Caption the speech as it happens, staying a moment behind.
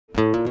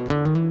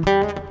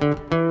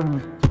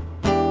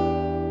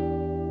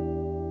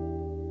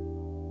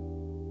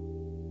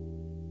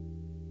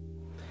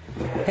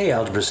Hey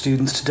algebra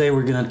students, today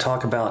we're going to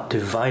talk about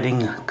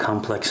dividing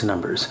complex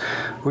numbers.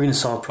 We're going to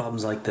solve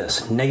problems like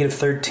this. Negative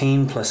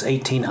 13 plus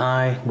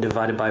 18i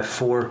divided by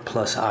 4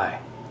 plus I.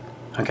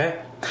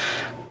 Okay?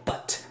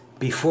 But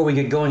before we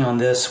get going on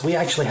this, we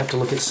actually have to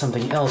look at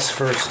something else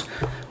first.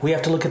 We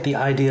have to look at the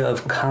idea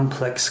of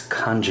complex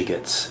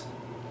conjugates.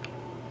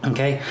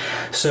 Okay?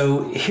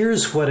 So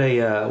here's what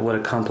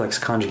a complex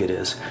conjugate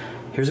is.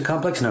 Here's a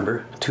complex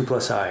number, 2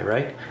 plus I,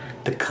 right?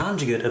 The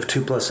conjugate of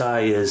 2 plus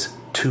I is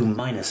 2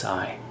 minus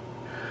I.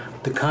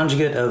 The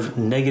conjugate of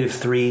negative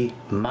 3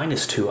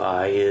 minus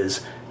 2i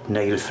is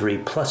negative 3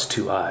 plus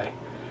 2i.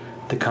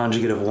 The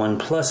conjugate of 1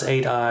 plus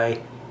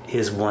 8i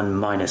is 1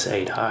 minus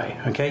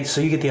 8i. Okay, so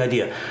you get the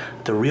idea.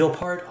 The real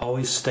part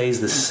always stays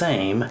the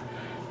same,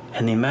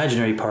 and the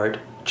imaginary part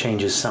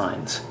changes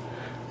signs.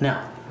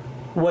 Now,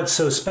 what's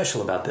so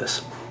special about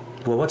this?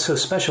 Well, what's so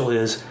special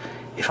is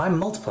if I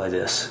multiply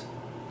this,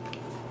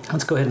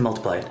 let's go ahead and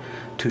multiply it.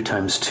 2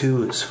 times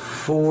 2 is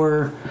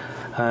 4.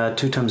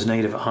 2 times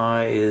negative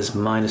I is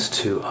minus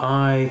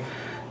 2i.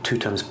 2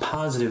 times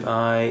positive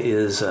I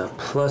is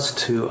plus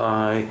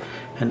 2i.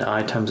 And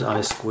I times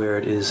I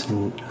squared is,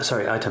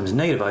 I times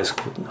negative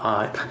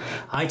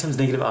I times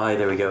negative I,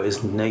 there we go,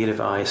 is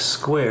negative I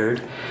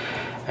squared.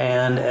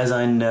 And as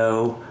I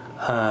know,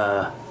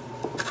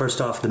 first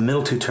off, the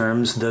middle two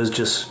terms, those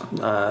just,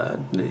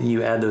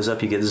 you add those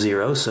up, you get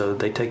 0, so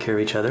they take care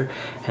of each other.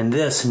 And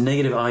this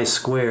negative I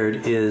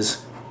squared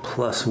is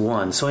plus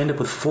 1. So I end up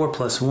with 4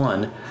 plus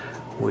 1,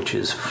 which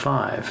is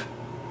 5.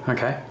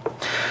 Okay.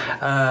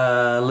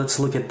 Let's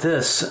look at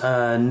this.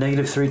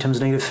 Negative 3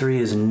 times negative 3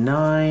 is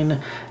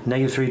 9.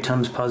 Negative 3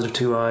 times positive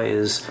 2i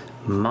is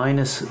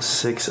minus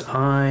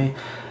 6i.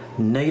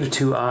 Negative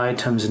 2i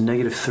times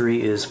negative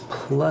 3 is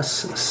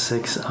plus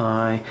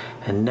 6i.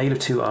 And negative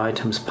 2i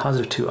times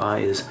positive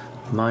 2i is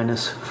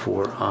minus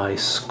 4i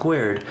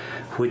squared,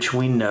 which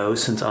we know,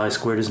 since I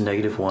squared is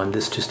negative 1,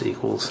 this just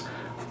equals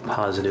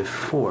positive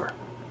 4.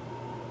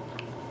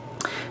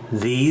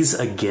 These,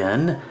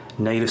 again,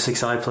 negative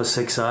 6i plus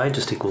 6i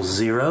just equals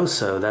 0,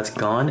 so that's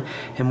gone.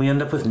 And we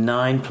end up with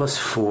 9 plus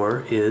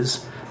 4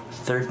 is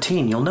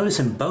 13. You'll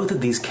notice in both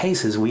of these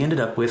cases we ended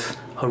up with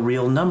a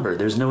real number.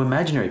 There's no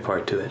imaginary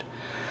part to it.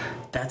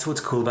 That's what's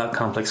cool about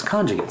complex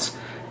conjugates.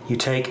 You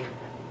take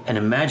an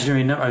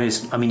imaginary number,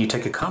 you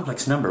take a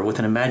complex number with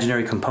an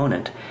imaginary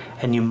component,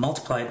 and you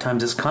multiply it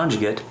times its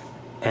conjugate,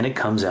 and it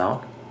comes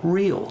out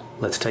real.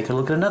 Let's take a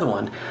look at another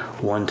one.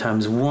 1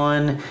 times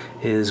 1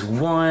 is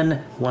 1.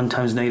 1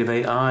 times negative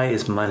 8i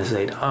is minus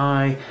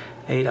 8i.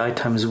 8i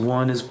times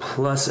 1 is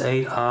plus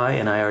 8i,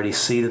 and I already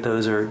see that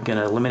those are going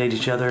to eliminate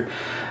each other.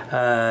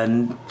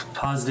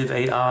 Positive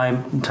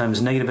 8i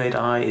times negative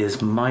 8i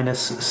is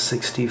minus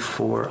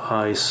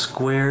 64i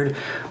squared,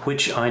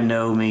 which I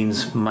know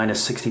means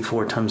minus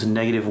 64 times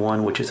negative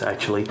 1, which is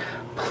actually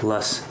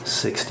plus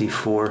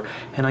 64.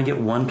 And I get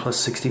 1 plus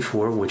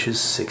 64, which is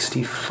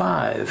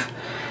 65.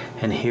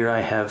 And here I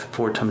have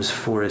 4 times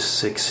 4 is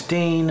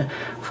 16.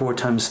 4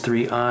 times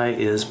 3i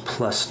is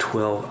plus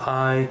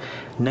 12i.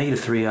 Negative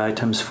 3i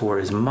times 4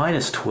 is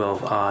minus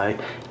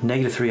 12i.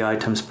 Negative 3i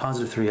times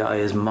positive 3i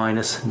is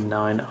minus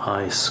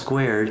 9i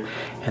squared.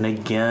 And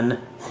again,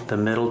 the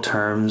middle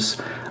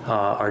terms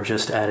are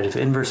just additive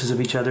inverses of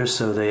each other,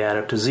 so they add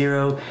up to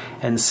 0.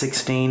 And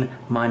 16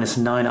 minus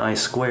 9i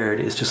squared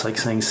is just like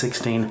saying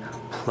 16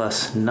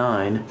 plus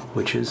 9,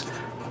 which is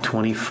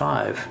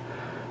 25.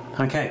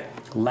 Okay,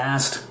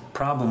 last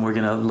problem we're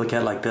going to look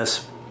at like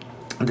this.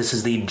 This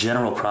is the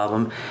general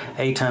problem.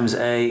 A times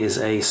A is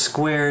A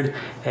squared.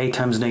 A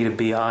times negative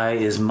BI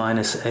is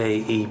minus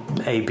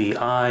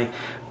ABI.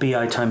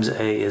 BI times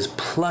A is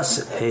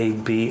plus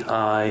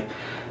ABI.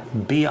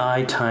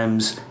 BI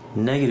times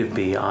negative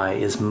BI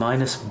is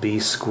minus B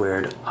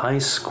squared I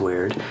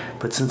squared.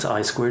 But since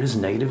I squared is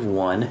negative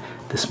 1,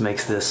 this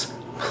makes this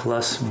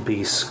plus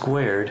B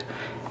squared.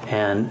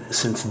 And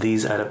since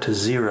these add up to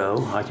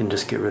 0, I can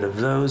just get rid of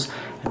those.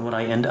 And what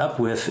I end up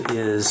with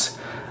is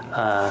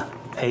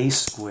A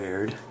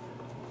squared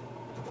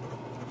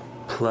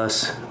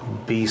plus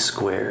B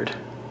squared.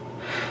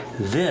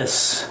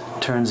 This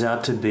turns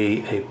out to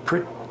be a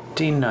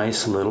pretty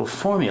nice little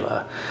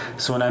formula.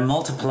 So when I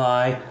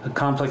multiply a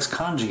complex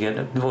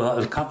conjugate, well,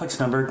 a complex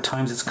number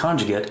times its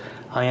conjugate,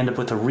 I end up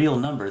with a real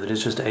number that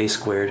is just A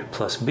squared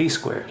plus B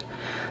squared.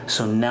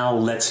 So now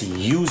let's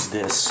use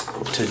this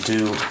to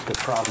do the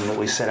problem that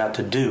we set out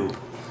to do.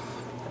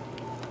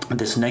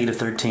 This negative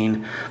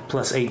 13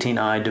 plus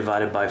 18i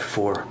divided by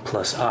 4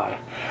 plus I.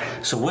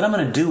 So what I'm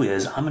going to do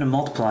is I'm going to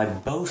multiply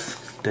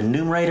both the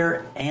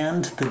numerator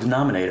and the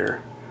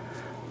denominator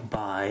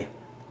by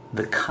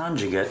the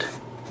conjugate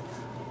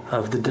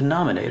of the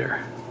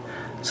denominator.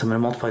 So I'm going to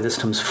multiply this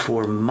times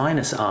 4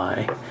 minus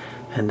I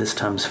and this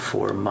times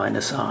 4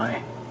 minus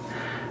I.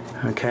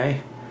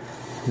 Okay?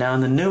 Now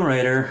in the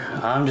numerator,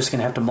 I'm just going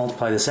to have to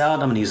multiply this out.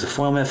 I'm going to use the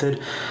FOIL method.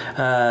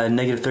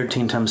 Negative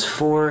 13 times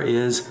 4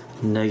 is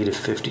negative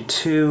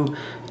 52.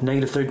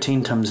 Negative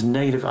 13 times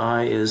negative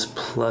I is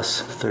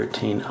plus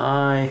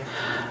 13i.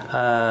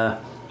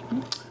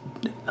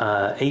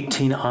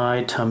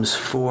 18i times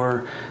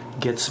 4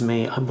 gets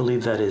me, I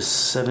believe that is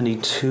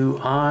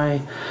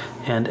 72i,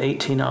 and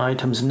 18i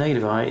times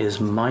negative I is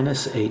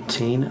minus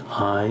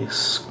 18i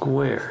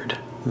squared.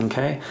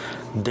 Okay,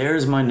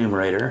 there's my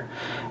numerator,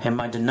 and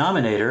my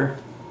denominator,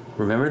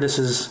 remember this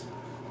is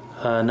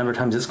number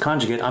times its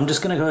conjugate. I'm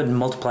just going to go ahead and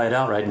multiply it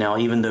out right now,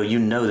 even though you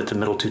know that the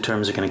middle two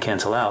terms are going to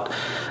cancel out.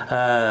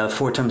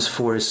 4 times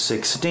 4 is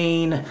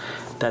 16.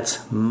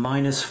 That's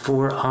minus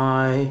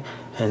 4i,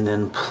 and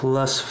then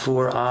plus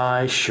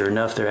 4i. Sure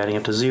enough, they're adding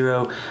up to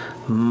 0.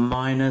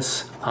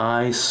 Minus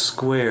I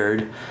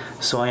squared.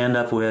 So I end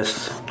up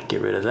with,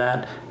 get rid of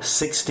that,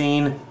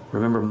 16.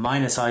 Remember,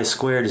 minus I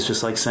squared is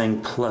just like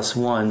saying plus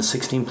 1.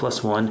 16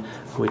 plus 1,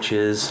 which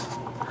is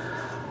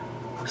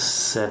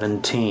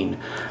 17.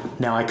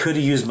 Now I could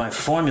have used my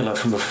formula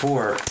from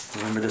before.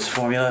 Remember this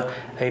formula?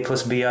 A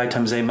plus bi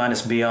times a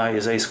minus bi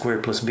is a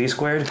squared plus b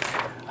squared.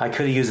 I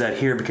could have used that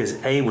here because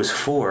a was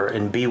 4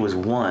 and b was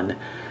 1.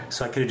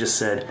 So I could have just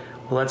said,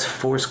 well, that's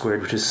 4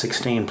 squared, which is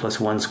 16, plus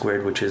 1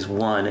 squared, which is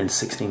 1, and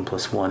 16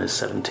 plus 1 is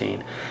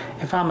 17.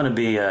 If I'm going to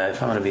be a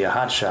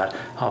hot shot,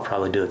 I'll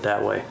probably do it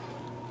that way.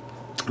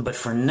 But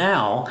for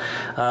now,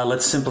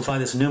 let's simplify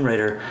this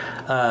numerator.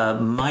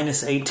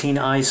 Minus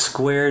 18i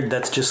squared,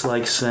 that's just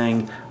like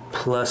saying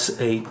plus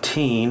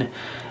 18.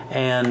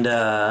 And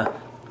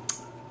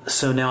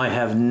so now I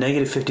have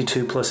negative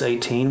 52 plus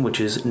 18, which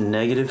is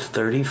negative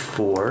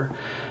 34.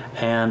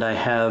 And I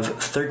have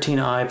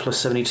 13i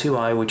plus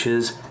 72i, which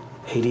is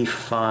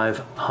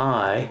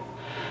 85i.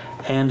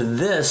 And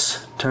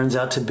this turns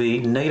out to be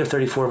negative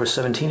 34 over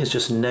 17 is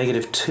just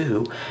negative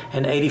 2.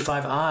 And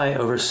 85i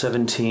over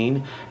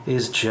 17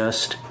 is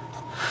just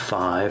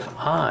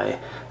 5i.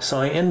 So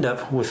I end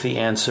up with the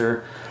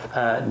answer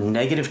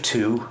negative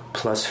 2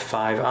 plus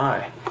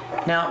 5i.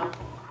 Now,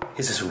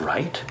 is this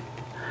right?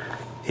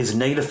 Is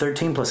negative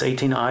 13 plus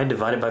 18i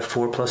divided by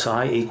 4 plus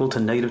I equal to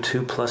negative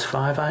 2 plus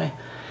 5i?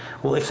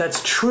 Well, if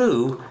that's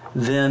true,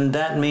 then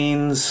that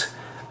means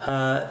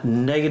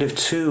negative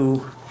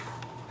 2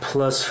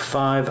 plus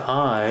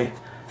 5i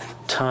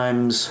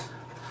times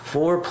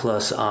 4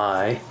 plus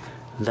I,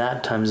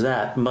 that times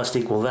that, must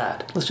equal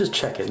that. Let's just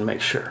check it and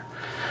make sure.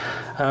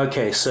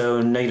 Okay,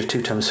 so negative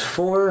 2 times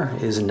 4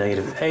 is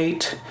negative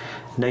 8.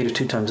 Negative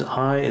 2 times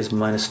I is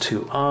minus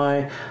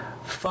 2i.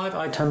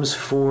 5i times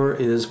 4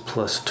 is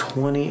plus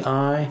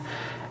 20i.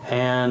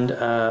 And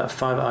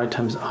 5i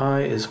times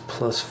I is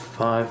plus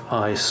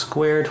 5i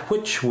squared,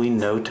 which we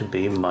know to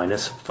be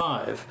minus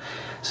 5.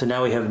 So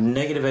now we have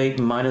negative 8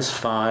 minus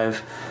 5,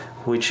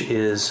 which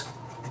is,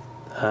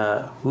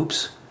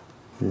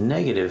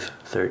 negative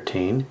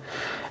 13.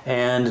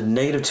 And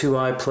negative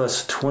 2i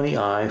plus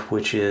 20i,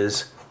 which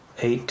is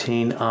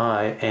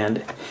 18i.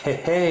 And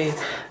hey,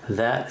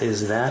 that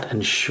is that,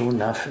 and sure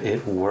enough,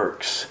 it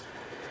works.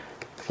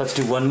 Let's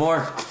do one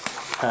more.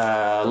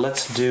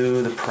 Let's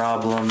do the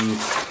problem,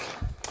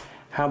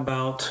 how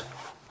about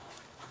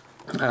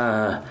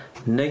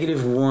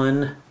negative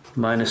 1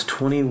 minus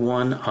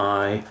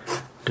 21i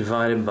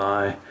divided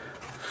by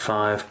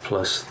 5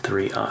 plus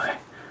 3i.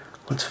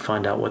 Let's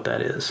find out what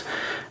that is.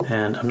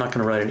 And I'm not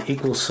going to write an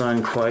equal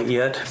sign quite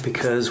yet,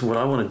 because what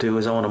I want to do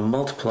is I want to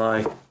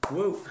multiply,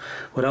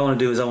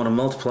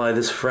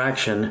 this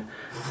fraction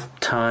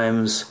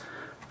times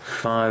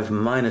 5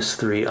 minus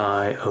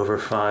 3i over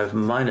 5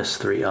 minus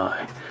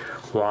 3i.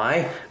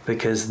 Why?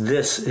 Because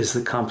this is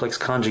the complex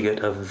conjugate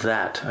of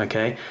that,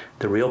 okay?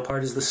 The real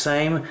part is the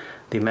same.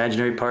 The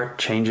imaginary part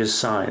changes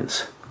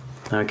signs,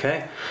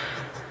 okay?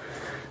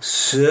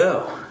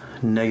 So,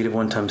 negative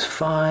 1 times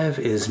 5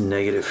 is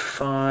negative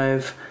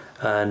 5.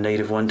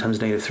 Negative 1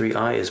 times negative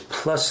 3i is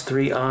plus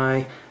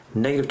 3i.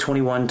 Negative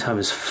 21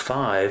 times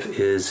 5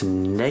 is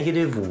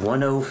negative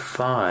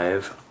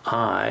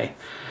 105i.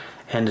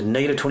 And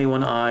negative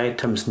 21i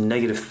times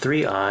negative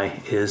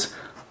 3i is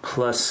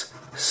plus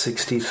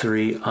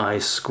 63i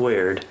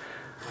squared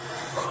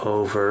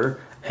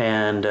over,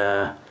 and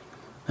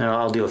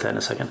I'll deal with that in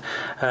a second.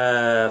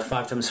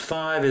 5 times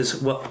 5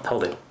 is, well,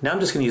 hold it. Now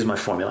I'm just going to use my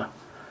formula.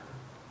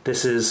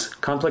 This is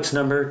complex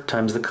number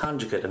times the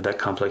conjugate of that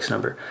complex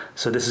number.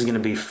 So this is going to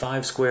be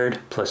 5 squared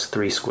plus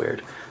 3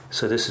 squared.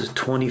 So this is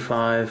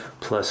 25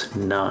 plus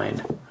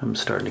 9. I'm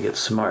starting to get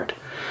smart.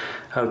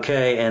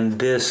 Okay, and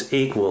this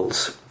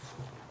equals,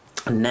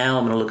 now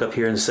I'm going to look up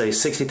here and say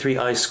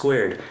 63i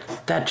squared.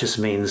 That just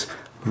means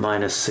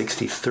minus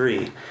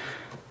 63.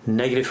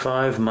 Negative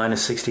 5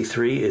 minus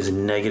 63 is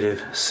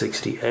negative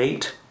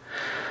 68.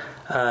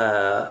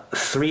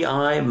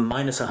 3i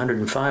minus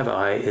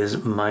 105i is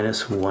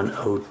minus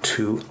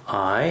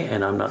 102i,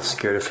 and I'm not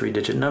scared of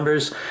three-digit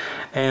numbers.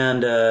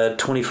 And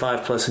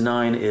 25 plus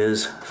 9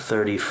 is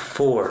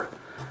 34.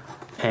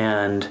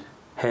 And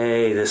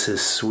hey, this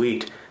is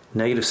sweet.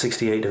 Negative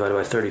 68 divided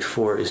by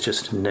 34 is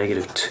just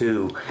negative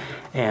 2.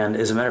 And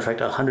as a matter of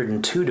fact,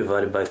 102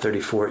 divided by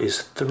 34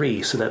 is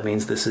 3. So that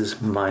means this is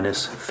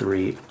minus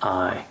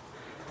 3i.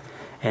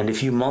 And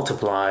if you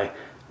multiply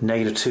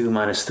negative 2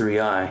 minus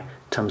 3i,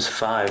 times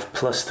 5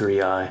 plus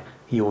 3i,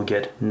 you will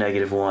get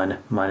negative 1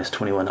 minus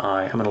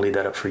 21i. I'm going to leave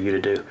that up for you to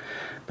do.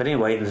 But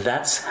anyway,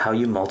 that's how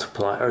you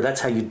multiply, or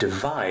that's how you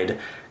divide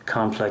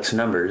complex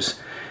numbers,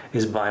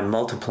 is by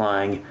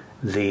multiplying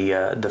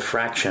the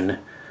fraction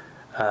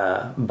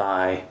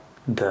by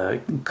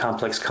the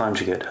complex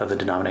conjugate of the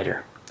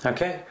denominator.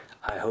 Okay,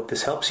 I hope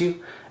this helps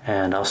you,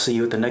 and I'll see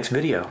you at the next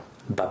video.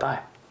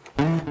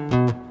 Bye-bye.